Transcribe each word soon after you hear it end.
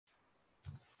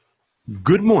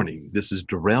Good morning. This is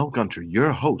Darrell Gunter,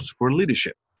 your host for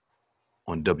Leadership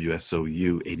on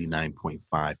WSOU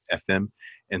 89.5 FM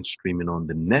and streaming on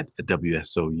the net at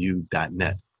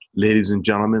WSOU.net. Ladies and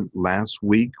gentlemen, last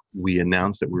week we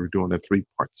announced that we were doing a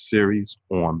three-part series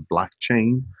on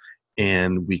blockchain,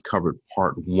 and we covered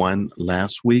part one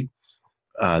last week.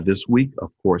 This week, of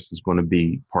course, is going to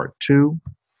be part two,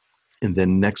 and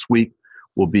then next week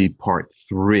will be part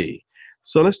three.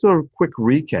 So let's do a quick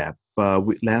recap.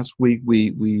 Last week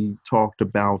we talked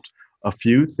about a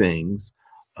few things,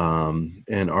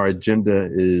 and our agenda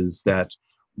is that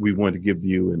we want to give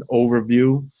you an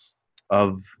overview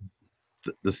of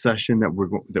the session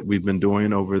that we've been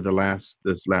doing over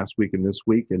this last week and this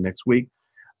week and next week.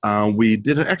 We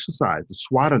did an exercise, the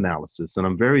SWOT analysis, and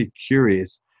I'm very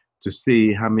curious to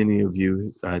see how many of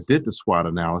you did the SWOT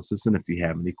analysis and if you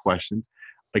have any questions.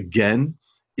 Again,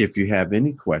 if you have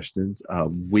any questions,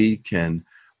 we can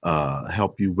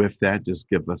help you with that. Just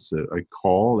give us a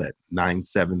call at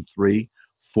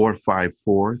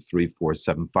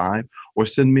 973-454-3475 or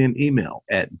send me an email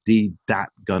at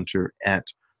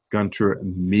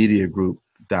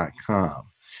d.gunter@guntermediagroup.com.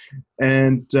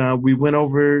 And we went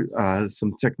over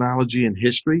some technology and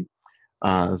history.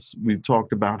 We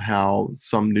talked about how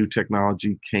some new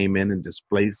technology came in and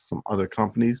displaced some other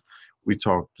companies. We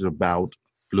talked about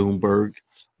Bloomberg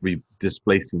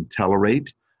displacing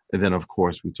Telerate. And then, of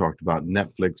course, we talked about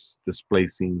Netflix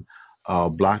displacing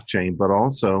blockchain, but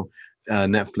also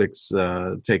Netflix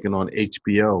taking on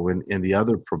HBO and the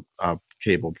other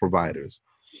cable providers.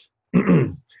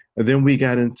 And then we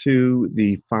got into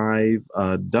the five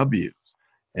W's,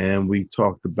 and we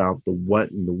talked about the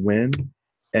what and the when.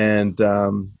 And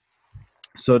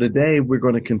so today we're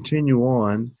going to continue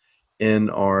on in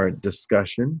our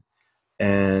discussion.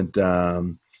 And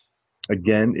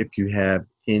again, if you have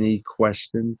any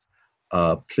questions,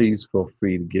 please feel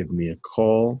free to give me a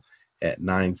call at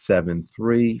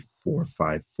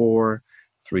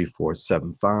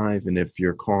 973-454-3475. And if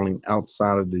you're calling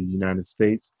outside of the United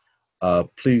States,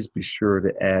 please be sure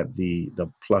to add the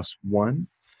 +1.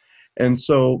 And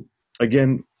so,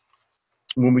 again,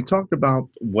 when we talked about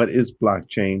what is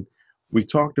blockchain, we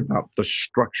talked about the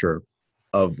structure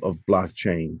of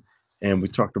blockchain, and we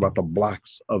talked about the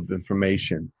blocks of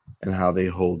information and how they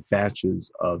hold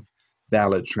batches of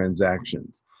valid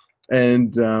transactions.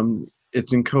 And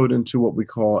it's encoded into what we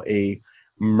call a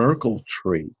Merkle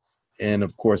tree. And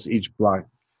of course, each block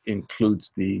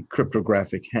includes the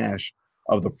cryptographic hash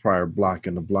of the prior block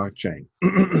in the blockchain.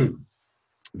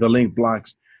 The linked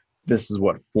blocks, this is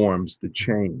what forms the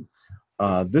chain.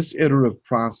 This iterative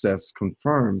process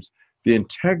confirms the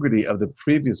integrity of the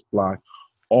previous block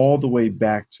all the way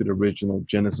back to the original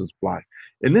Genesis block.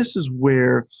 And this is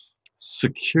where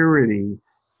security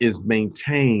is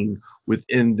maintained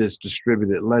within this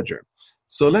distributed ledger.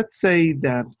 So let's say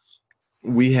that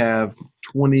we have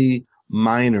 20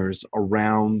 miners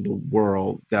around the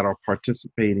world that are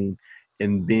participating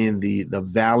in being the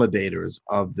validators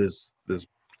of this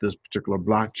particular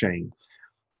blockchain.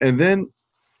 And then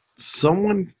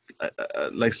someone,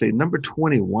 like say number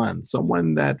 21,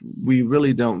 someone that we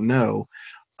really don't know,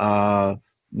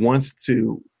 wants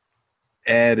to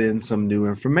add in some new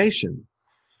information.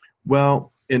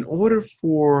 Well, in order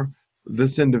for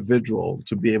this individual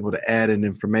to be able to add in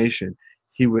information,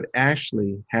 he would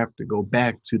actually have to go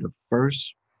back to the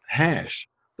first hash,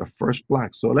 the first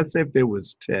block. So let's say if there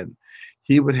was 10,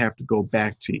 he would have to go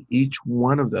back to each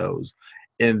one of those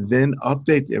and then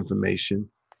update the information.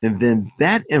 And then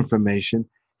that information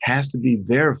has to be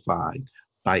verified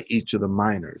by each of the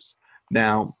miners.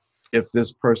 Now, if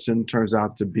this person turns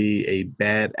out to be a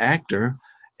bad actor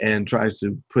and tries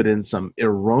to put in some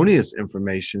erroneous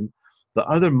information, the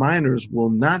other miners will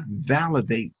not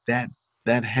validate that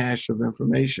hash of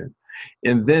information.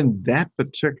 And then that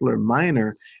particular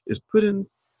miner is put into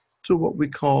what we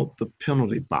call the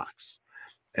penalty box.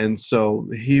 And so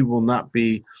he will not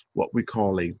be what we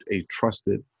call a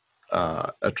trusted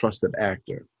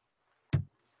actor.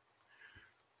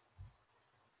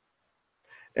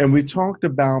 And we talked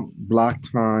about block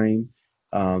time.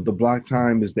 The block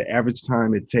time is the average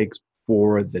time it takes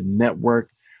for the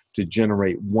network to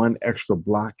generate one extra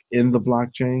block in the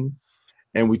blockchain.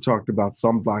 And we talked about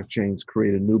some blockchains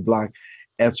create a new block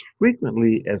as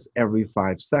frequently as every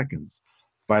 5 seconds.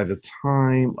 By the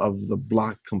time of the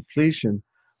block completion,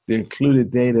 the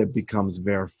included data becomes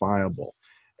verifiable.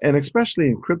 And especially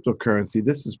in cryptocurrency,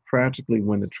 this is practically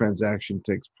when the transaction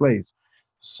takes place.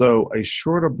 So a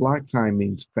shorter block time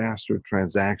means faster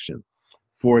transaction.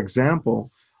 For example,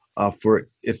 for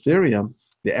Ethereum,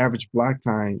 the average block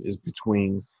time is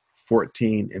between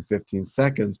 14 and 15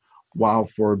 seconds, while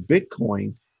for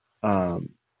Bitcoin, um,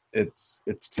 it's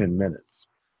 10 minutes.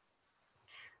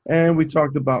 And we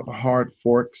talked about hard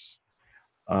forks,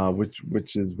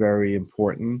 which is very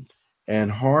important.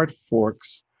 And hard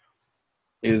forks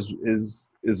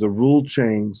is a rule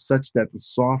change such that the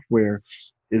software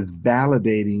is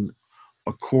validating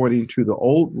according to the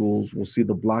old rules. We'll see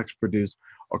the blocks produced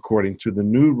according to the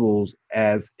new rules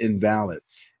as invalid.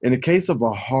 In the case of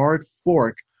a hard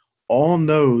fork, all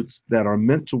nodes that are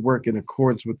meant to work in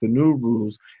accordance with the new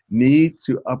rules need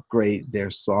to upgrade their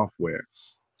software.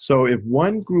 So if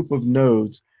one group of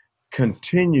nodes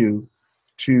continues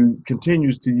to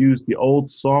use the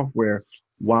old software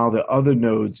while the other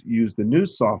nodes use the new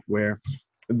software,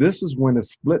 this is when a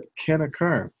split can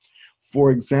occur.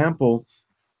 For example,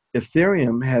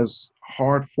 Ethereum has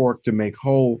hard forked to make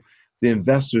whole the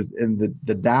investors in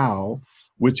the DAO,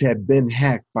 which had been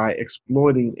hacked by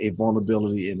exploiting a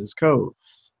vulnerability in its code.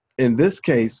 In this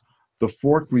case, the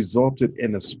fork resulted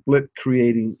in a split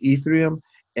creating Ethereum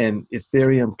and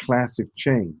Ethereum Classic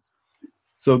chains.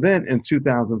 So then in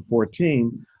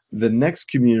 2014, the next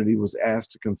community was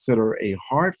asked to consider a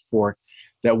hard fork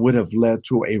that would have led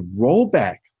to a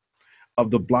rollback of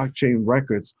the blockchain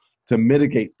records to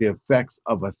mitigate the effects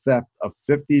of a theft of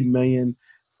 50 million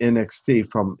NXT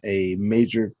from a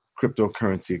major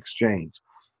cryptocurrency exchange.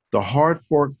 The hard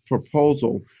fork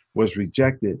proposal was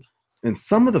rejected, and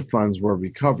some of the funds were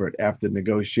recovered after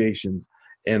negotiations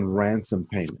and ransom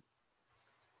payment.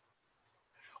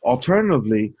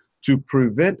 Alternatively, to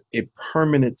prevent a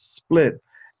permanent split,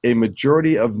 a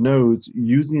majority of nodes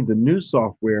using the new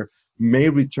software may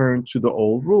return to the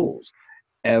old rules,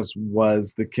 as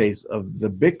was the case of the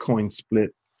Bitcoin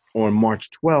split on March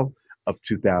 12th of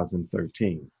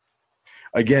 2013.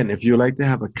 Again, if you'd like to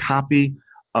have a copy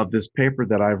of this paper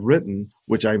that I've written,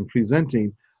 which I'm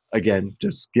presenting, again,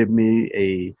 just give me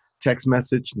a text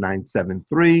message,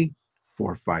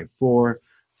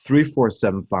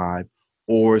 973-454-3475,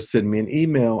 or send me an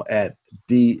email at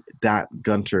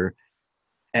d.gunter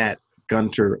at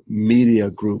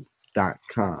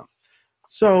guntermediagroup.com.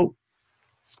 So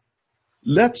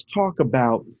let's talk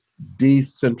about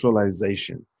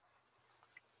decentralization.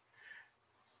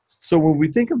 So when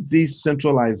we think of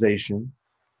decentralization,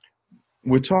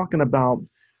 we're talking about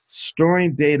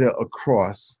storing data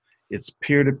across its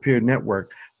peer-to-peer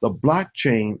network. The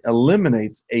blockchain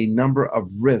eliminates a number of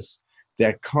risks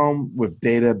that come with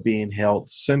data being held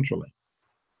centrally.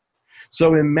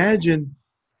 So imagine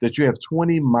that you have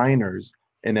 20 miners,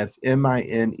 and that's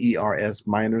miners,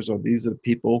 miners, or these are the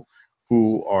people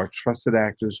who are trusted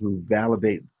actors who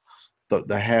validate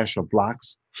the hash of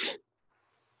blocks.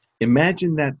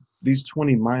 Imagine that these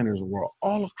 20 miners were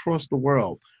all across the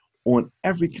world on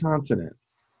every continent.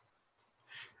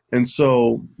 And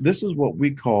so this is what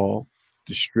we call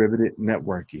distributed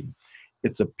networking.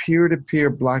 It's a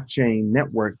peer-to-peer blockchain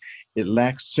network. It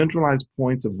lacks centralized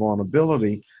points of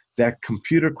vulnerability that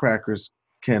computer crackers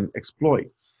can exploit.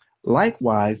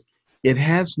 Likewise, it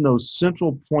has no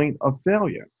central point of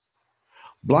failure.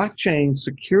 Blockchain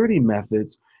security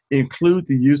methods include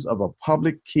the use of a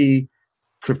public key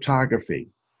cryptography.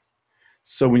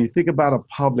 So when you think about a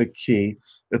public key,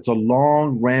 it's a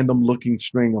long, random looking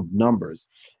string of numbers,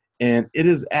 and it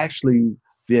is actually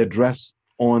the address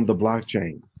on the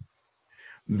blockchain.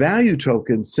 Value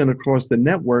tokens sent across the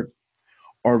network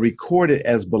are recorded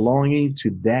as belonging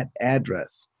to that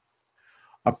address.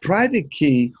 A private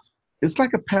key is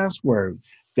like a password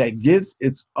that gives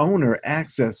its owner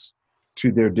access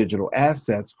to their digital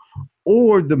assets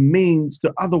or the means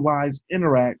to otherwise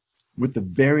interact with the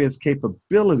various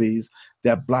capabilities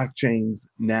that blockchains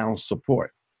now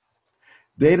support.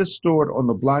 Data stored on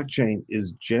the blockchain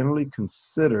is generally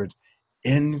considered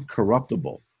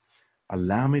incorruptible.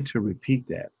 Allow me to repeat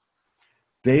that.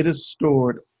 Data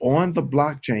stored on the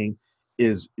blockchain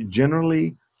is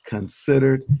generally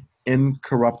considered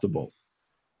incorruptible.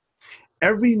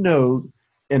 Every node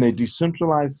in a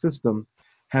decentralized system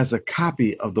has a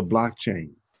copy of the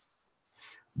blockchain.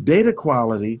 Data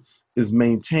quality is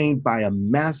maintained by a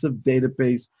massive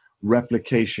database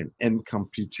replication and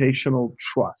computational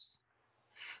trust.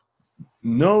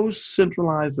 No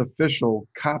centralized official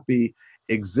copy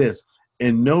exists,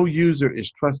 and no user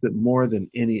is trusted more than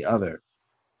any other.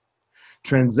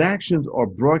 Transactions are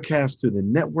broadcast to the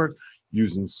network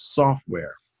using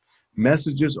software.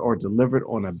 Messages are delivered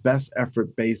on a best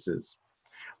effort basis.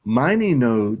 Mining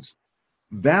nodes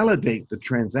validate the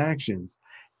transactions,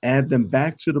 add them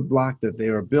back to the block that they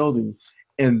are building,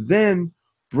 and then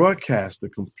broadcast the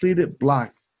completed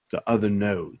block to other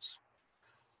nodes.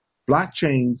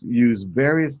 Blockchains use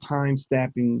various time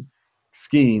stamping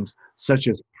schemes, such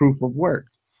as proof of work,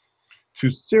 to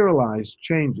serialize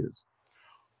changes.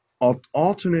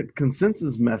 Alternate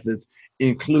consensus methods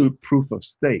include proof of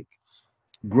stake.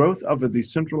 Growth of a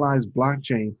decentralized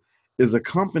blockchain is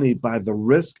accompanied by the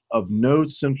risk of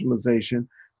node centralization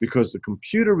because the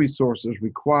computer resources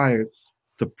required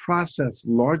to process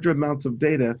larger amounts of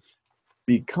data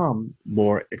become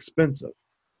more expensive.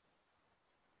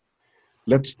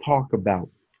 Let's talk about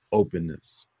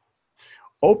openness.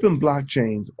 Open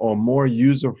blockchains are more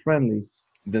user-friendly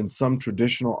than some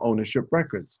traditional ownership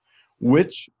records,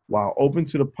 which, while open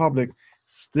to the public,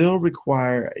 still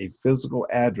require a physical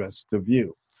address to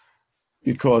view.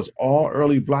 Because all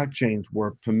early blockchains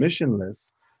were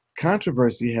permissionless,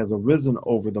 controversy has arisen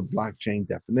over the blockchain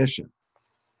definition.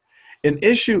 An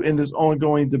issue in this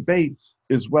ongoing debate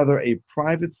is whether a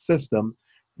private system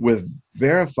with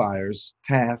verifiers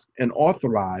tasked and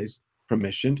authorized,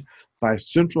 permissioned by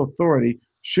central authority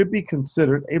should be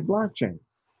considered a blockchain.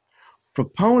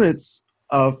 Proponents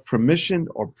of permissioned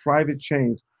or private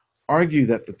chains argue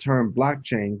that the term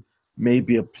blockchain may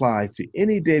be applied to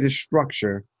any data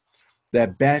structure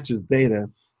that batches data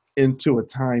into a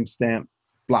timestamp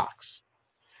blocks.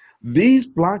 These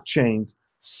blockchains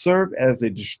serve as a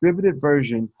distributed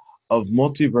version of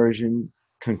multi-version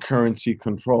concurrency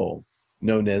control,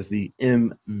 known as the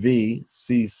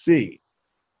MVCC,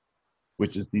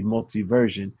 which is the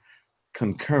multi-version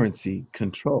concurrency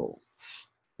control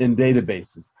in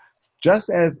databases. Just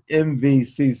as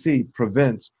MVCC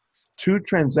prevents two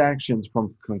transactions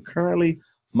from concurrently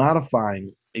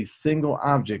modifying a single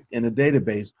object in a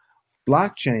database,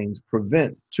 blockchains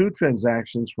prevent two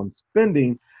transactions from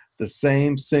spending the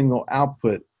same single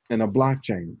output in a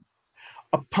blockchain.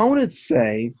 Opponents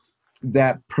say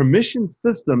that permission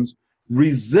systems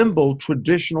resemble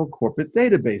traditional corporate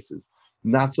databases,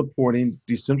 not supporting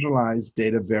decentralized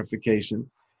data verification,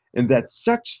 and that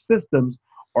such systems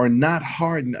are not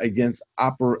hardened against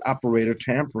operator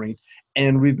tampering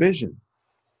and revision.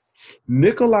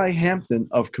 Nikolai Hampton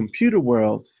of Computer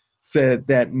World said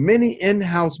that many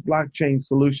in-house blockchain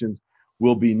solutions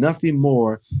will be nothing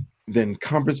more than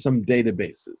cumbersome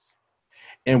databases.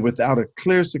 And without a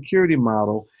clear security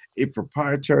model, a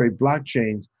proprietary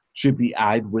blockchain should be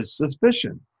eyed with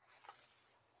suspicion.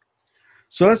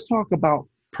 So let's talk about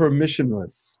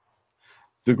permissionless.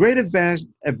 The great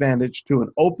advantage to an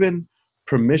open,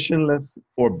 permissionless,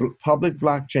 or public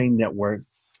blockchain network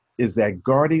is that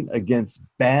guarding against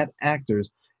bad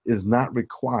actors is not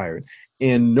required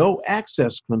and no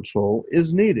access control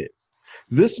is needed.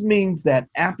 This means that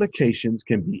applications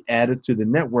can be added to the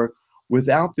network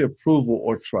without the approval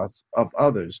or trust of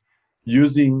others,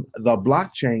 using the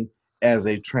blockchain as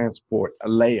a transport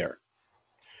layer.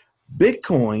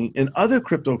 Bitcoin and other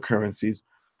cryptocurrencies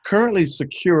currently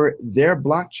secure their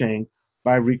blockchain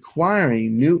by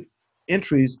requiring new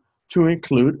entries to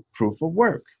include proof of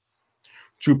work.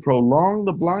 To prolong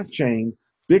the blockchain,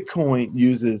 Bitcoin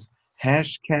uses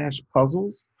Hashcash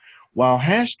puzzles. While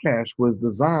Hashcash was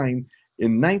designed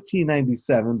in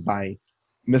 1997 by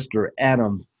Mr.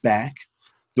 Adam Back,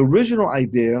 the original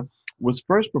idea was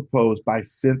first proposed by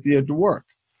Cynthia Dwork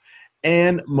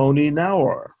and Moni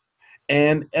Naur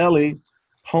and Ellie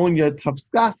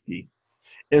Poniatowski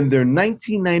in their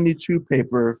 1992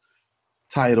 paper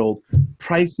titled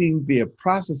Pricing via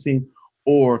Processing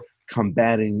or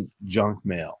Combating Junk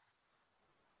Mail.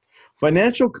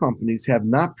 Financial companies have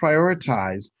not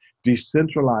prioritized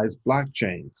decentralized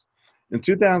blockchains. In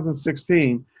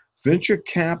 2016, venture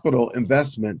capital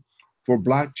investment for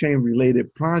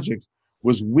blockchain-related projects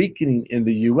was weakening in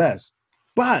the US,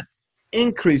 but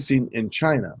increasing in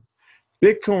China.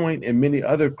 Bitcoin and many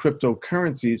other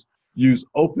cryptocurrencies use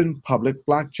open public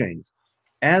blockchains.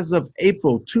 As of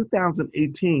April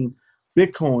 2018,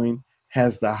 Bitcoin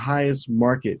has the highest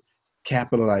market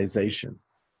capitalization.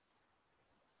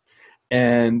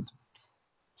 And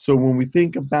so when we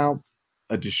think about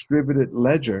a distributed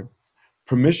ledger,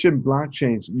 permission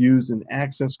blockchains use an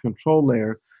access control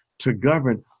layer to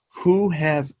govern who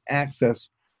has access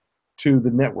to the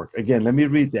network. Again, let me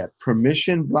read that.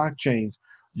 Permission blockchains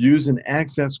use an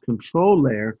access control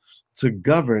layer to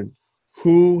govern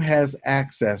who has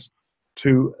access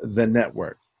to the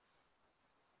network.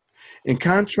 In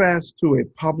contrast to a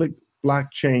public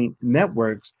blockchain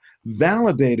networks,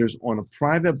 validators on a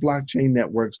private blockchain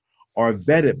networks are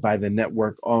vetted by the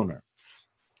network owner.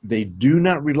 They do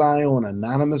not rely on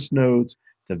anonymous nodes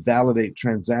to validate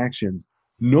transactions,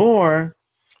 nor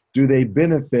do they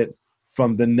benefit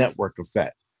from the network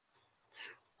effect.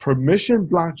 Permission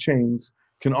blockchains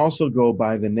can also go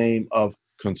by the name of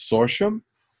consortium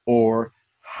or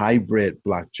hybrid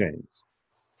blockchains.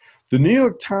 The New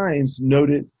York Times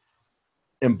noted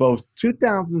in both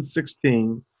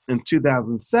 2016 and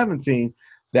 2017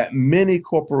 that many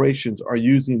corporations are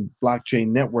using blockchain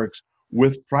networks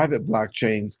with private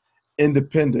blockchains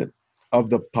independent of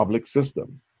the public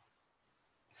system.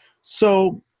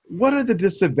 So, what are the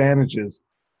disadvantages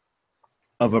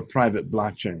of a private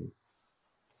blockchain?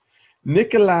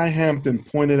 Nikolai Hampton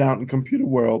pointed out in Computer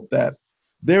World that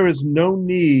there is no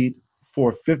need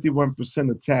for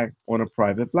 51% attack on a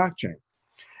private blockchain,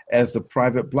 as the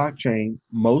private blockchain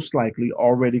most likely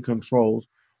already controls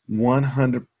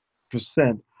 100%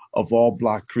 of all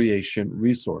block creation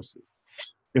resources.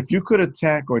 If you could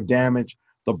attack or damage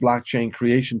the blockchain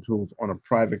creation tools on a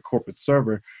private corporate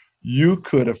server, you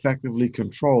could effectively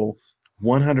control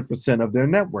 100% of their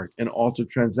network and alter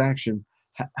transactions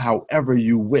however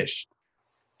you wished.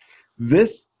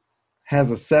 This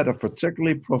has a set of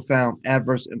particularly profound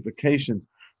adverse implications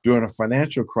during a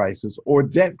financial crisis or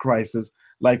debt crisis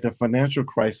like the financial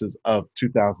crisis of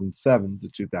 2007 to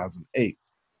 2008,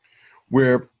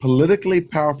 where politically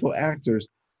powerful actors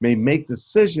may make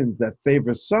decisions that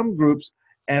favor some groups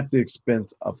at the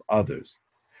expense of others.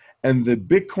 And the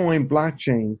Bitcoin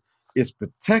blockchain is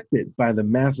protected by the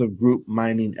massive group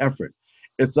mining effort.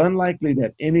 It's unlikely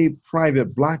that any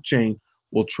private blockchain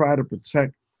will try to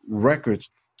protect records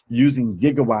using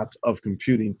gigawatts of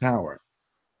computing power.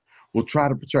 Will try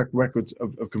to protect records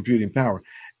of computing power.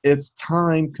 It's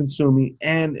time consuming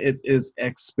and it is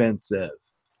expensive.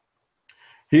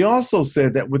 He also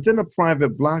said that within a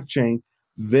private blockchain,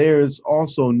 there's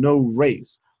also no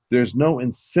race. There's no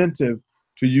incentive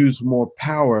to use more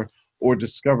power or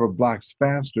discover blocks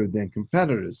faster than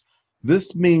competitors.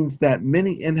 This means that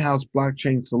many in-house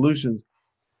blockchain solutions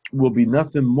will be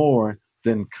nothing more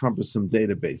than cumbersome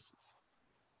databases.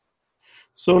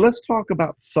 So let's talk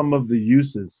about some of the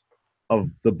uses of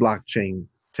the blockchain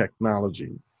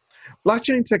technology.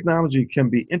 Blockchain technology can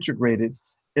be integrated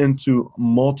into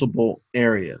multiple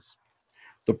areas.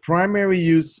 The primary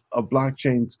use of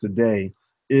blockchains today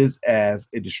is as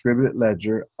a distributed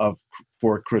ledger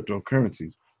for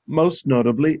cryptocurrencies, most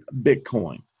notably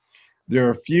Bitcoin. There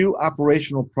are a few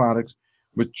operational products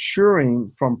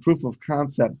maturing from proof of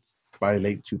concept by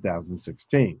late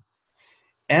 2016.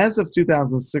 As of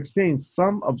 2016,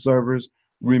 some observers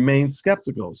remain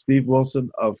skeptical. Steve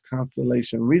Wilson of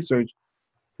Constellation Research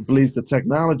believes the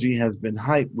technology has been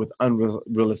hyped with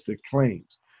unrealistic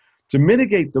claims. To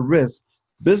mitigate the risk,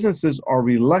 businesses are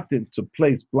reluctant to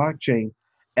place blockchain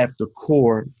at the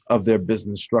core of their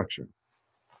business structure.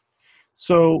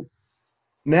 So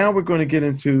now we're going to get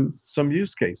into some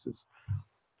use cases.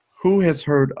 Who has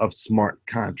heard of smart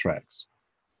contracts?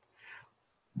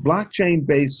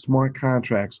 Blockchain-based smart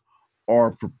contracts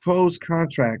are proposed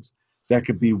contracts that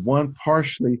could be won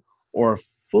partially or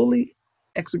fully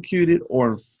executed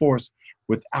or enforced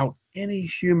without any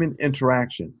human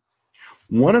interaction.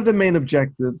 One of the main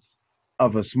objectives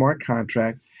of a smart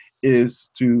contract is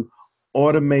to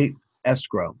automate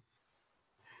escrow.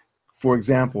 For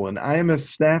example, an IMS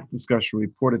staff discussion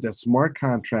reported that smart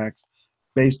contracts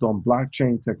based on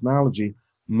blockchain technology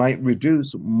might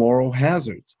reduce moral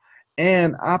hazards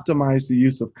and optimize the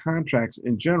use of contracts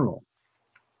in general.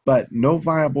 But no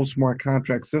viable smart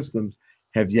contract systems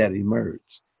have yet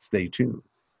emerged. Stay tuned.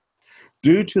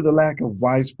 Due to the lack of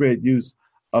widespread use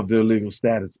of their legal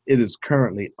status, it is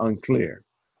currently unclear.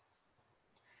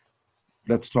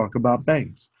 Let's talk about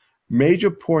banks.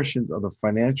 Major portions of the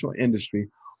financial industry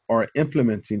are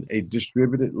implementing a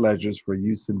distributed ledgers for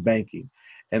use in banking.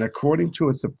 And according to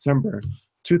a September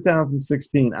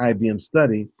 2016 IBM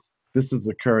study, this is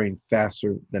occurring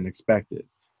faster than expected.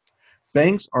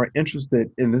 Banks are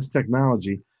interested in this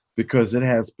technology because it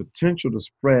has potential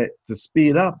to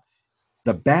speed up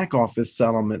the back office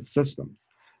settlement systems.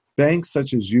 Banks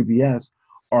such as UBS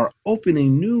are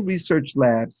opening new research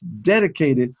labs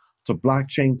dedicated to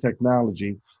blockchain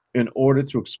technology in order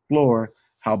to explore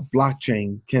how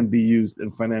blockchain can be used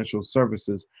in financial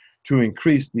services to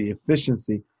increase the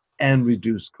efficiency and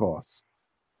reduce costs.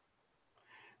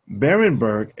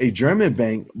 Berenberg, a German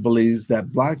bank, believes that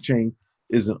blockchain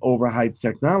is an overhyped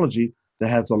technology that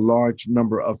has a large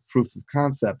number of proof of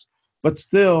concepts, but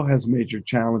still has major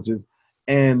challenges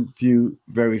and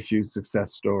very few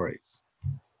success stories.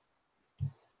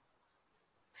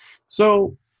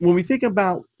 So when we think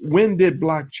about when did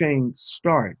blockchain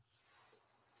start,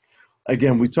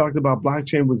 again, we talked about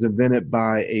blockchain was invented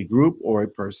by a group or a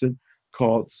person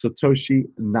called Satoshi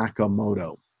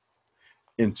Nakamoto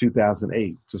in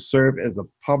 2008 to serve as a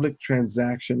public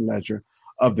transaction ledger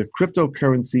of the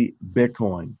cryptocurrency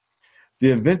Bitcoin.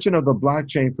 The invention of the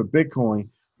blockchain for Bitcoin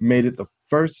made it the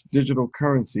first digital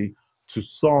currency to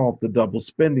solve the double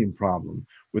spending problem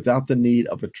without the need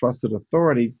of a trusted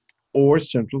authority or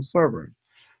central server.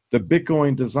 The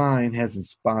Bitcoin design has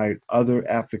inspired other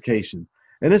applications,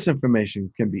 and this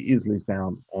information can be easily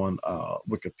found on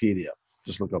Wikipedia.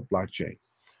 Just look up blockchain.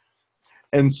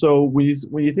 And so when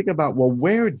you think about, well,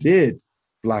 where did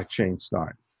blockchain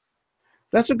start?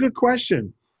 That's a good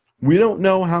question. We don't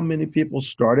know how many people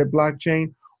started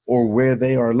blockchain or where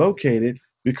they are located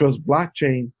because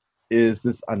blockchain is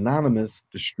this anonymous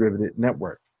distributed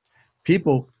network.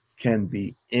 People can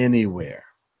be anywhere.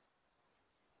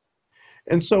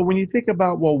 And so when you think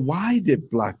about, well, why did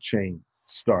blockchain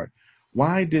start?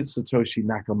 Why did Satoshi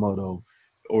Nakamoto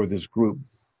or this group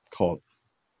called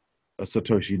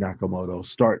Satoshi Nakamoto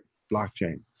start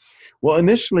blockchain? Well,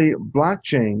 initially,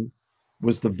 blockchain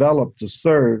was developed to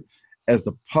serve as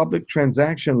the public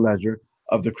transaction ledger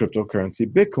of the cryptocurrency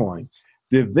Bitcoin.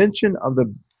 The invention of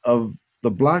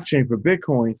the blockchain for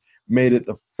Bitcoin made it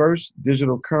the first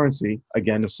digital currency,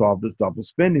 again, to solve this double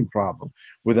spending problem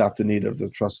without the need of the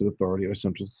trusted authority or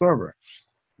central server.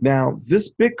 Now,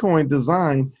 this Bitcoin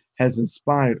design has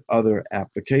inspired other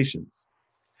applications.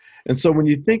 And so when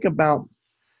you think about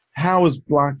how is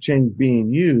blockchain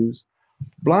being used,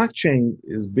 blockchain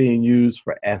is being used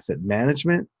for asset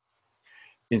management,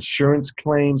 insurance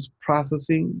claims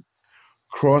processing,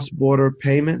 cross border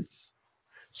payments,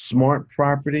 smart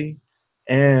property,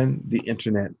 and the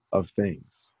Internet of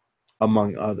Things,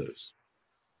 among others.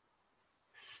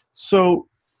 So,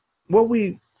 what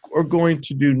we are going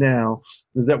to do now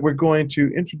is that we're going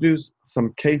to introduce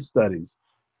some case studies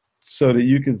so that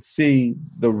you can see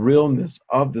the realness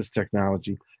of this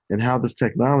technology and how this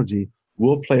technology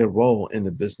will play a role in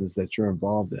the business that you're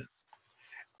involved in.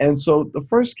 And so the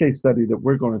first case study that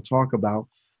we're going to talk about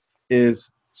is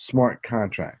smart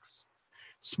contracts.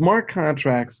 Smart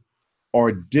contracts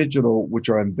are digital, which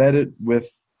are embedded with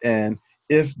an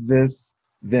if this,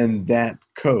 then that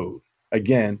code.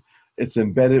 Again, it's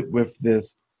embedded with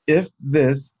this if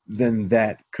this, then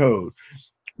that code,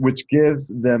 which gives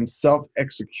them self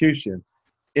execution.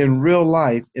 In real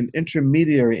life, an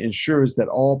intermediary ensures that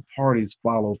all parties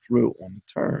follow through on the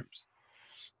terms.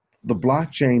 The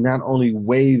blockchain not only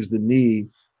waives the need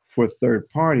for third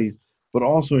parties, but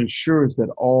also ensures that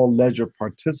all ledger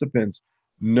participants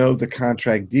know the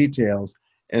contract details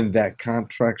and that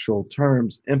contractual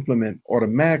terms implement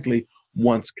automatically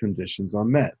once conditions are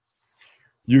met.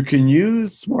 You can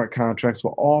use smart contracts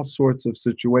for all sorts of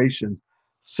situations,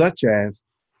 such as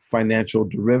financial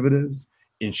derivatives,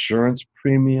 insurance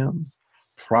premiums,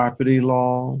 property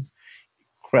law,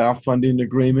 crowdfunding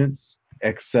agreements,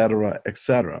 etc.,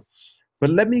 etc. But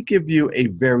let me give you a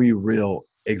very real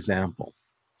example.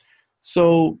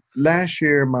 So last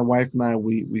year, my wife and I,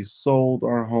 we sold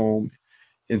our home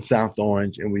in South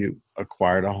Orange and we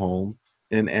acquired a home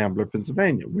in Ambler,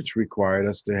 Pennsylvania, which required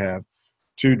us to have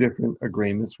two different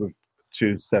agreements with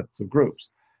two sets of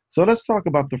groups. So let's talk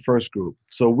about the first group.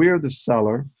 So we're the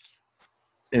seller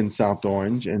in South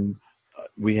Orange and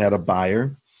we had a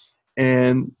buyer.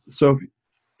 And so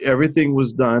everything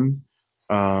was done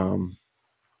um,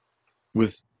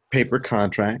 with paper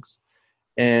contracts.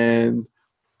 And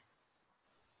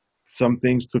some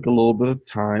things took a little bit of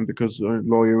time because our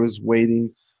lawyer was waiting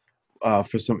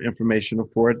for some information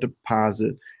for a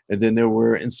deposit. And then there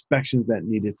were inspections that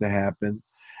needed to happen.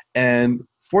 And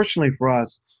fortunately for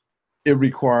us, it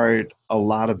required a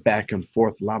lot of back and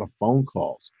forth, a lot of phone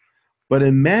calls. But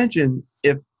imagine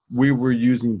if we were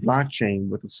using blockchain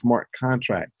with a smart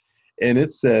contract and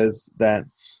it says that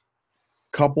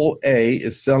couple A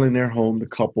is selling their home to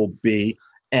couple B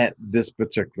at this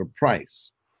particular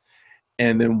price.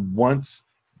 And then once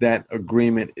that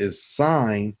agreement is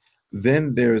signed,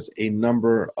 then there's a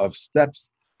number of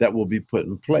steps that will be put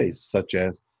in place, such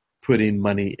as putting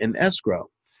money in escrow.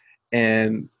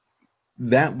 And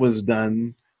that was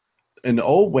done in the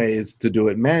old ways to do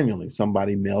it manually.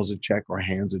 Somebody mails a check or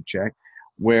hands a check,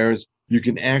 whereas you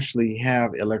can actually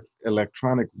have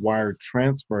electronic wire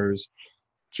transfers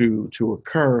to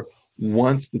occur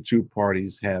once the two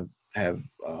parties have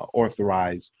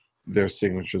authorized their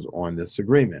signatures on this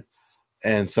agreement,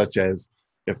 and such as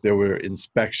if there were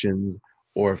inspections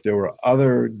or if there were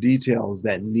other details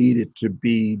that needed to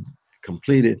be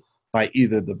completed by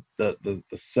either the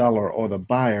seller or the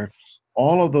buyer,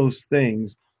 all of those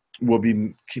things will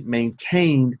be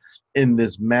maintained in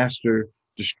this master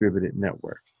distributed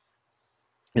network,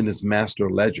 in this master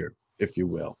ledger, if you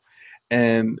will.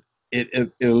 And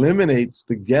it eliminates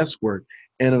the guesswork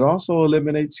and it also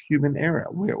eliminates human error.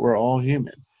 We're all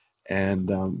human and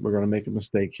we're going to make a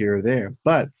mistake here or there.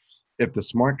 But if the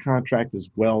smart contract is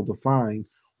well defined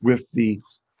with the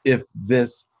if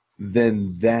this,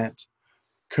 then that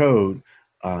code,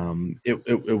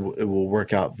 it will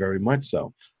work out very much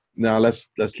so. Now let's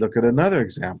look at another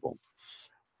example.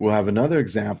 We'll have another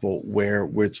example where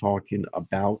we're talking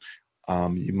about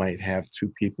you might have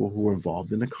two people who are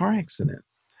involved in a car accident.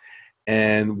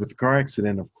 And with the car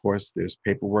accident, of course, there's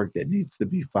paperwork that needs to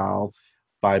be filed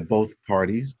by both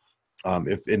parties.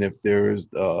 If there's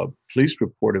a police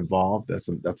report involved, that's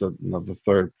another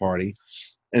third party.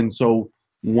 And so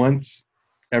once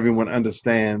everyone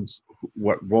understands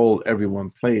what role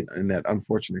everyone played in that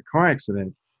unfortunate car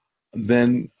accident,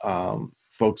 then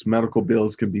folks' medical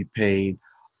bills can be paid,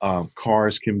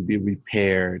 cars can be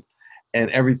repaired, and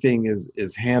everything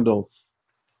is handled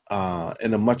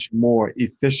in a much more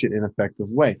efficient and effective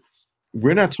way.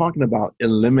 We're not talking about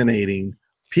eliminating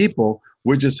people.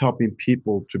 We're just helping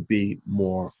people to be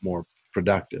more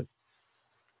productive.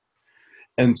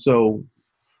 And so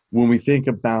when we think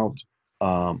about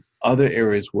other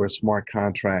areas where smart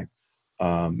contract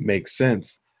makes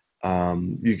sense,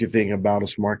 you can think about a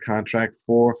smart contract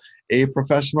for a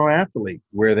professional athlete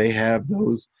where they have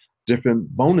those different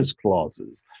bonus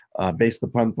clauses based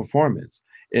upon performance.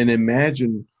 And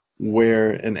imagine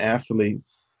where an athlete,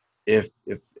 if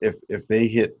they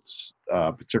hit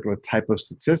a particular type of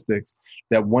statistics,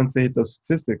 that once they hit those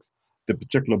statistics, the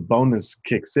particular bonus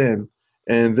kicks in,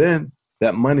 and then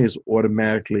that money is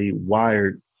automatically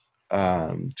wired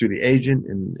to the agent,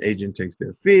 and the agent takes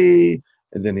their fee,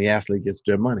 and then the athlete gets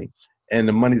their money, and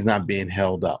the money's not being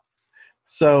held up.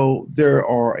 So there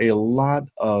are a lot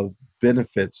of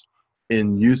benefits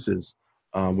in uses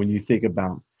when you think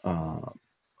about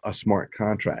a smart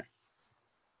contract.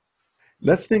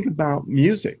 Let's think about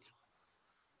music.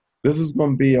 This is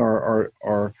going to be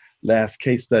our last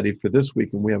case study for this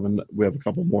week, and we have a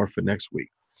couple more for next week.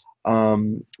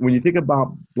 When you think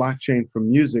about blockchain for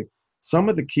music, some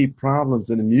of the key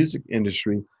problems in the music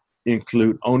industry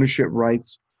include ownership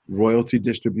rights, royalty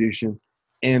distribution,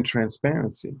 and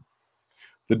transparency.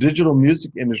 The digital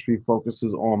music industry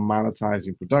focuses on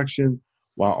monetizing production,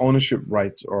 while ownership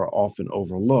rights are often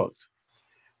overlooked.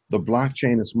 The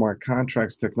blockchain and smart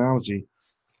contracts technology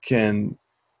can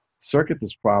circuit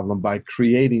this problem by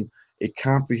creating a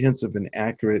comprehensive and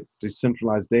accurate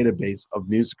decentralized database of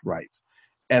music rights.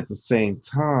 At the same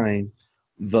time,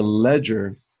 the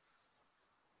ledger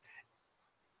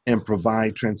and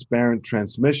provide transparent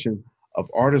transmission of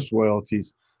artist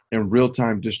royalties and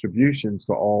real-time distributions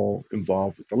to all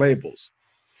involved with the labels.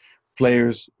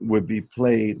 Players would be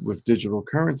played with digital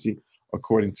currency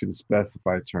according to the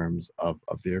specified terms of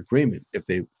their agreement if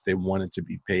they wanted to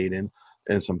be paid in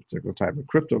some particular type of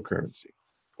cryptocurrency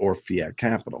or fiat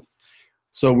capital.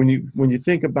 So when you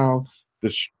think about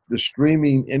the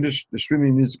streaming industry, the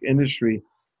streaming music industry,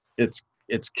 it's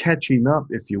catching up,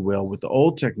 if you will, with the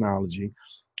old technology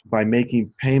by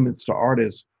making payments to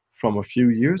artists from a few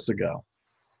years ago.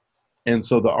 And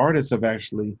so the artists have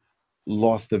actually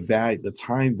lost the value, the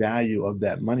time value of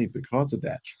that money because of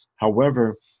that.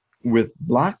 However, with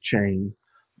blockchain,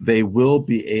 they will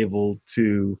be able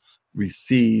to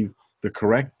receive the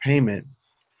correct payment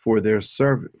for their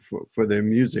service for their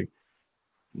music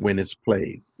when it's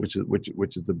played, which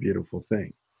is a beautiful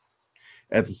thing.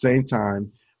 At the same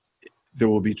time, there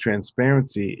will be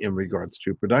transparency in regards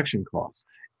to production costs.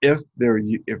 If they're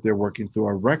working through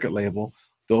a record label,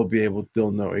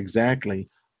 they'll know exactly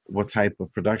what type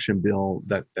of production bill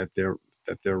that they're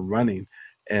running,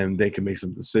 and they can make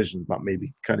some decisions about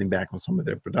maybe cutting back on some of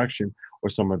their production or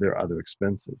some of their other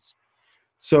expenses.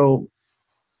 So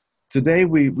today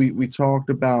we talked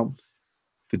about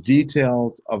the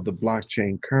details of the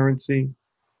blockchain currency.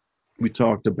 We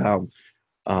talked about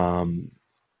um,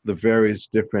 the various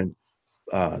different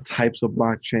types of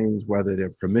blockchains, whether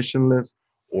they're permissionless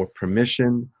or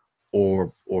permission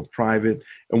or private.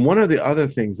 And one of the other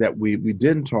things that we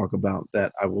didn't talk about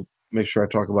that I will make sure I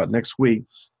talk about next week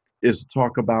is to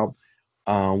talk about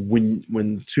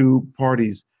when two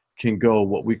parties can go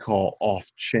what we call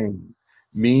off chain,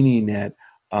 meaning that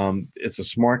it's a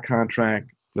smart contract,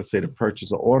 let's say to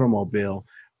purchase an automobile,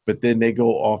 but then they go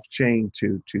off chain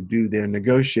to do their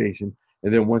negotiation.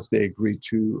 And then once they agree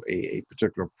to a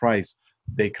particular price,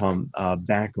 they come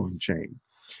back on chain.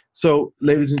 So,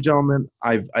 ladies and gentlemen,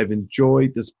 I've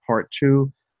enjoyed this part two.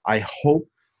 I hope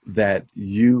that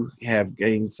you have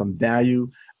gained some value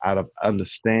out of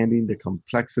understanding the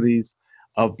complexities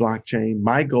of blockchain.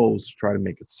 My goal is to try to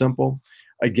make it simple.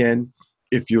 Again,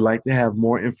 if you'd like to have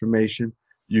more information,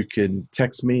 you can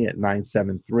text me at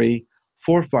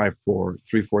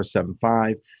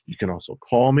 973-454-3475. You can also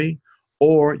call me,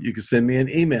 or you can send me an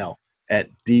email at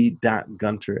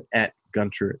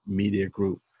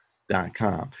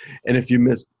d.gunter@guntermediagroup.com. And if you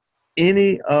missed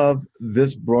any of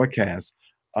this broadcast,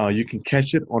 you can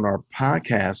catch it on our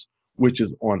podcast, which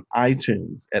is on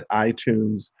iTunes. At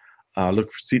iTunes,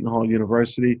 look for Seton Hall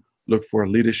University, look for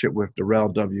Leadership with Darrell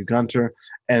W. Gunter,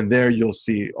 and there you'll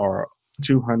see our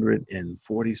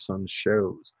 240 some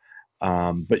shows.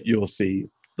 But you'll see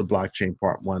the blockchain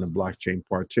part one and blockchain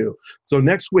part two. So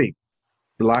next week,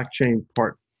 blockchain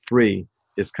part three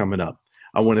is coming up.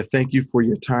 I want to thank you for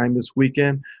your time this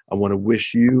weekend. I want to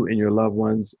wish you and your loved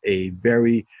ones a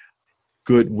very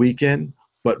good weekend.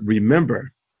 But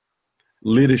remember,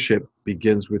 leadership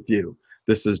begins with you.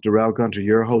 This is Darrell Gunter,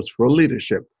 your host for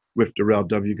Leadership with Darrell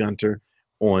W. Gunter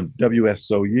on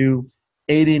WSOU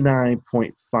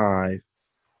 89.5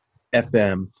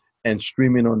 FM and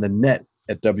streaming on the net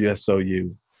at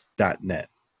WSOU.net.